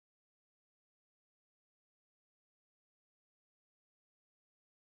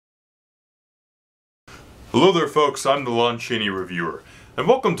Hello there folks, I'm the Lon Chaney Reviewer, and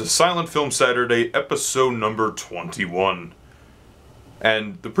welcome to Silent Film Saturday, episode number 21.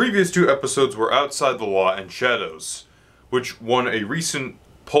 And the previous two episodes were Outside the Law and Shadows, which won a recent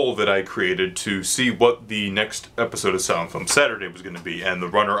poll that I created to see what the next episode of Silent Film Saturday was going to be, and the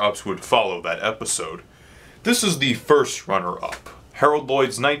runner-ups would follow that episode. This is the first runner-up, Harold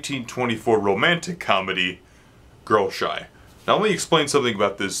Lloyd's 1924 romantic comedy, Girl Shy. Now let me explain something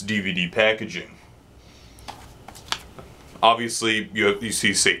about this DVD packaging. Obviously, you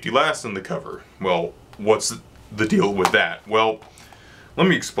see Safety Last on the cover. Well, what's the deal with that? Well, let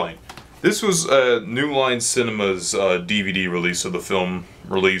me explain. This was New Line Cinema's DVD release of the film,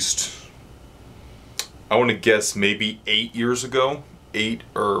 released, I want to guess, maybe 8 years ago? 8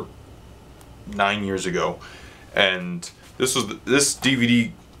 or 9 years ago. And this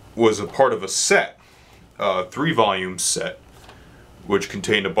DVD was a part of a set, 3-volume set, which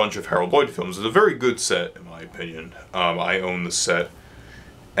contained a bunch of Harold Lloyd films. It's a very good set, in my opinion. I own the set.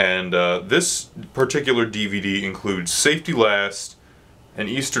 And this particular DVD includes Safety Last, An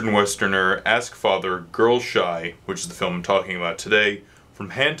Eastern Westerner, Ask Father, Girl Shy, which is the film I'm talking about today,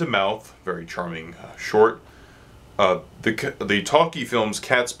 From Hand to Mouth, very charming short, the talkie films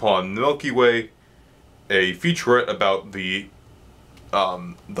Cat's Paw and the Milky Way, a featurette about the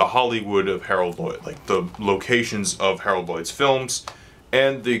Hollywood of Harold Lloyd, like the locations of Harold Lloyd's films,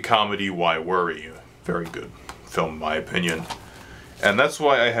 and the comedy Why Worry. Very good film in my opinion. And that's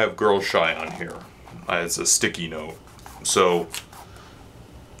why I have Girl Shy on here as a sticky note. So,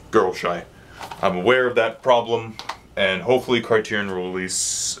 Girl Shy. I'm aware of that problem, and hopefully Criterion will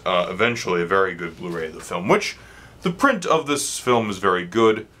release eventually a very good Blu-ray of the film, which the print of this film is very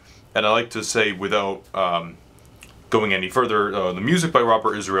good, and I like to say without going any further, the music by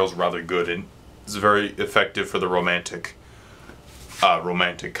Robert Israel is rather good and is very effective for the romantic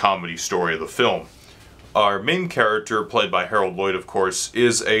comedy story of the film. Our main character, played by Harold Lloyd, of course,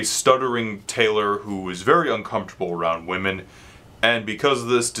 is a stuttering tailor who is very uncomfortable around women, and because of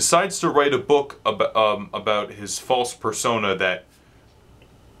this, decides to write a book about his false persona that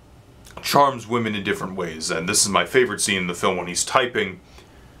charms women in different ways. And this is my favorite scene in the film, when he's typing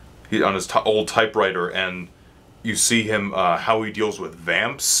on his old typewriter, and you see him, how he deals with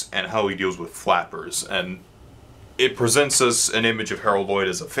vamps and how he deals with flappers. And it presents us an image of Harold Lloyd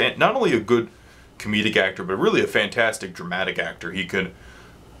as not only a good comedic actor, but really a fantastic dramatic actor. He could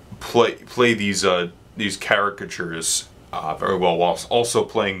play these caricatures very well, while also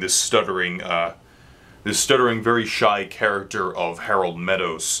playing this stuttering, very shy character of Harold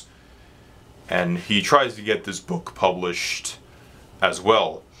Meadows. And he tries to get this book published as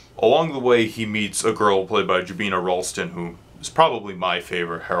well. Along the way, he meets a girl played by Jobyna Ralston, who is probably my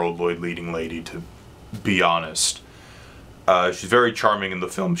favorite Harold Lloyd leading lady, to be honest. She's very charming in the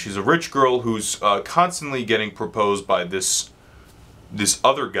film. She's a rich girl who's constantly getting proposed by this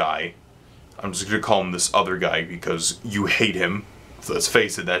other guy. I'm just going to call him this other guy because you hate him. So let's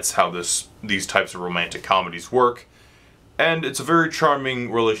face it, that's how these types of romantic comedies work. And it's a very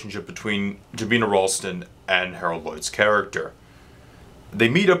charming relationship between Jobyna Ralston and Harold Lloyd's character. They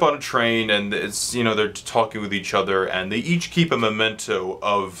meet up on a train, and it's, they're talking with each other, and they each keep a memento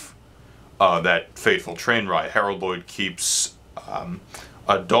of that fateful train ride. Harold Lloyd keeps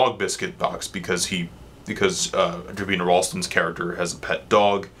a dog biscuit box because Jobyna Ralston's character has a pet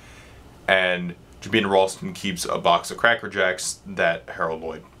dog, and Jobyna Ralston keeps a box of Cracker Jacks that Harold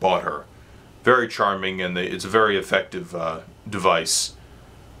Lloyd bought her. Very charming, and it's a very effective device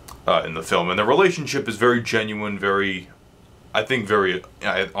in the film. And the relationship is very genuine, I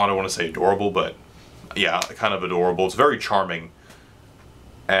don't want to say adorable, but yeah, kind of adorable. It's very charming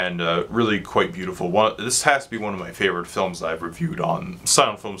and really quite beautiful. This has to be one of my favorite films I've reviewed on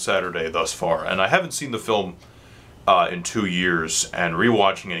Silent Film Saturday thus far, and I haven't seen the film in 2 years, and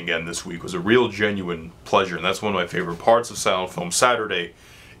rewatching it again this week was a real genuine pleasure, and that's one of my favorite parts of Silent Film Saturday,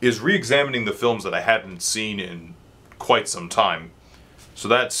 is re-examining the films that I hadn't seen in quite some time. So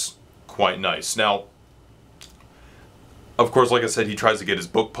that's quite nice. Now, of course, like I said, he tries to get his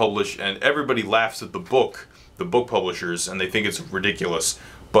book published, and everybody laughs at the book publishers, and they think it's ridiculous.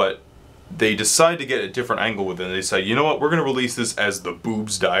 But they decide to get a different angle with it, and they say, you know what, we're going to release this as the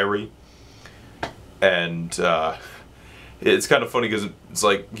Boobs Diary. And it's kind of funny because it's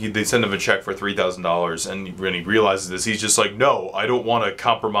like they send him a check for $3,000, and when he realizes this, he's just like, no, I don't want to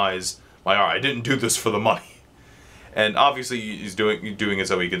compromise my art. I didn't do this for the money. And obviously he's doing it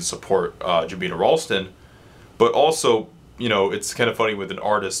so he can support Jobyna Ralston, but also, it's kind of funny with an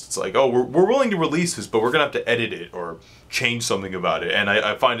artist. It's like, oh, we're willing to release this, but we're gonna have to edit it or change something about it. And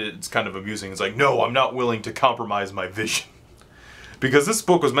I find it's kind of amusing. It's like, no, I'm not willing to compromise my vision. Because this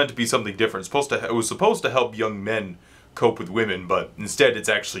book was meant to be something different. It was supposed to help young men cope with women, but instead it's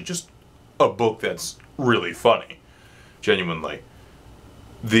actually just a book that's really funny. Genuinely.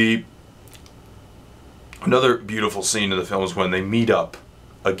 Another beautiful scene in the film is when they meet up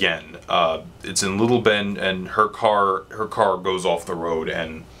again. It's in Little Bend, and her car goes off the road,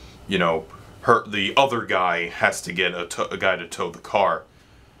 and you know, the other guy has to get a guy to tow the car,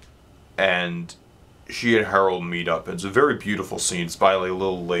 and she and Harold meet up. It's a very beautiful scene. It's by like a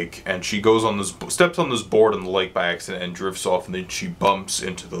little lake, and she goes on steps on this board in the lake by accident and drifts off, and then she bumps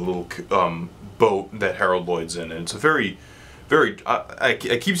into the little boat that Harold Lloyd's in. And it's a very, very, I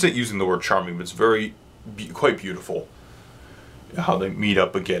keep using the word charming, but it's quite beautiful how they meet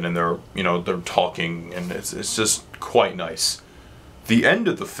up again, and they're talking, and it's just quite nice. The end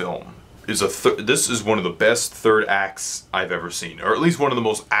of the film is this is one of the best third acts I've ever seen, or at least one of the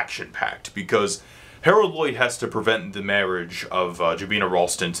most action-packed, because Harold Lloyd has to prevent the marriage of Jobyna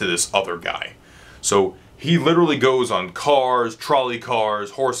Ralston to this other guy. So he literally goes on cars, trolley cars,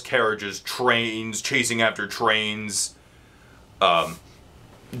 horse carriages, trains, chasing after trains, almost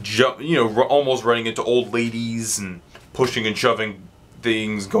running into old ladies and pushing and shoving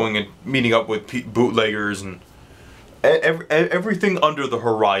things, going and meeting up with bootleggers, and everything under the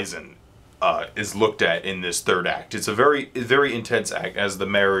horizon is looked at in this third act. It's a very intense act, as the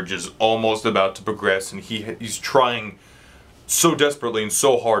marriage is almost about to progress, and he's trying so desperately and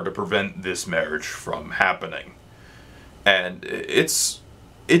so hard to prevent this marriage from happening. And it's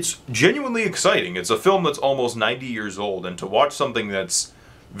genuinely exciting. It's a film that's almost 90 years old, and to watch something that's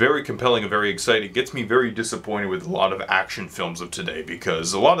very compelling and very exciting gets me very disappointed with a lot of action films of today,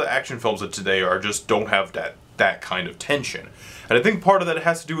 because a lot of action films of today don't have that kind of tension. And I think part of that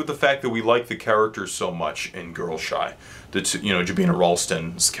has to do with the fact that we like the characters so much in Girl Shy. Jobyna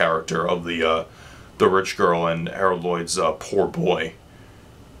Ralston's character of the rich girl and Harold Lloyd's poor boy.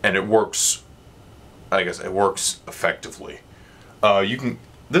 And it works, I guess, it works effectively.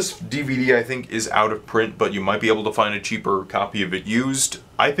 This DVD, I think, is out of print, but you might be able to find a cheaper copy of it used.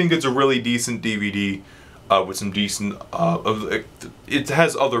 I think it's a really decent DVD with some decent... it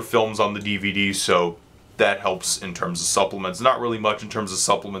has other films on the DVD, so that helps in terms of supplements. Not really much in terms of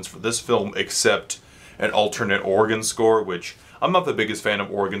supplements for this film, except an alternate organ score, which I'm not the biggest fan of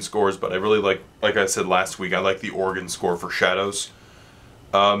organ scores, but I really like I said last week, I like the organ score for Shadows.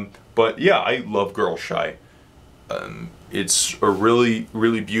 But yeah, I love Girl Shy. It's a really,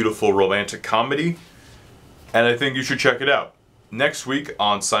 really beautiful romantic comedy, and I think you should check it out. Next week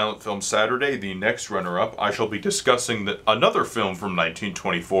on Silent Film Saturday, the next runner-up, I shall be discussing another film from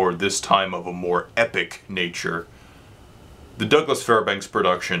 1924, this time of a more epic nature. The Douglas Fairbanks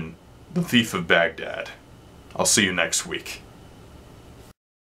production, The Thief of Baghdad. I'll see you next week.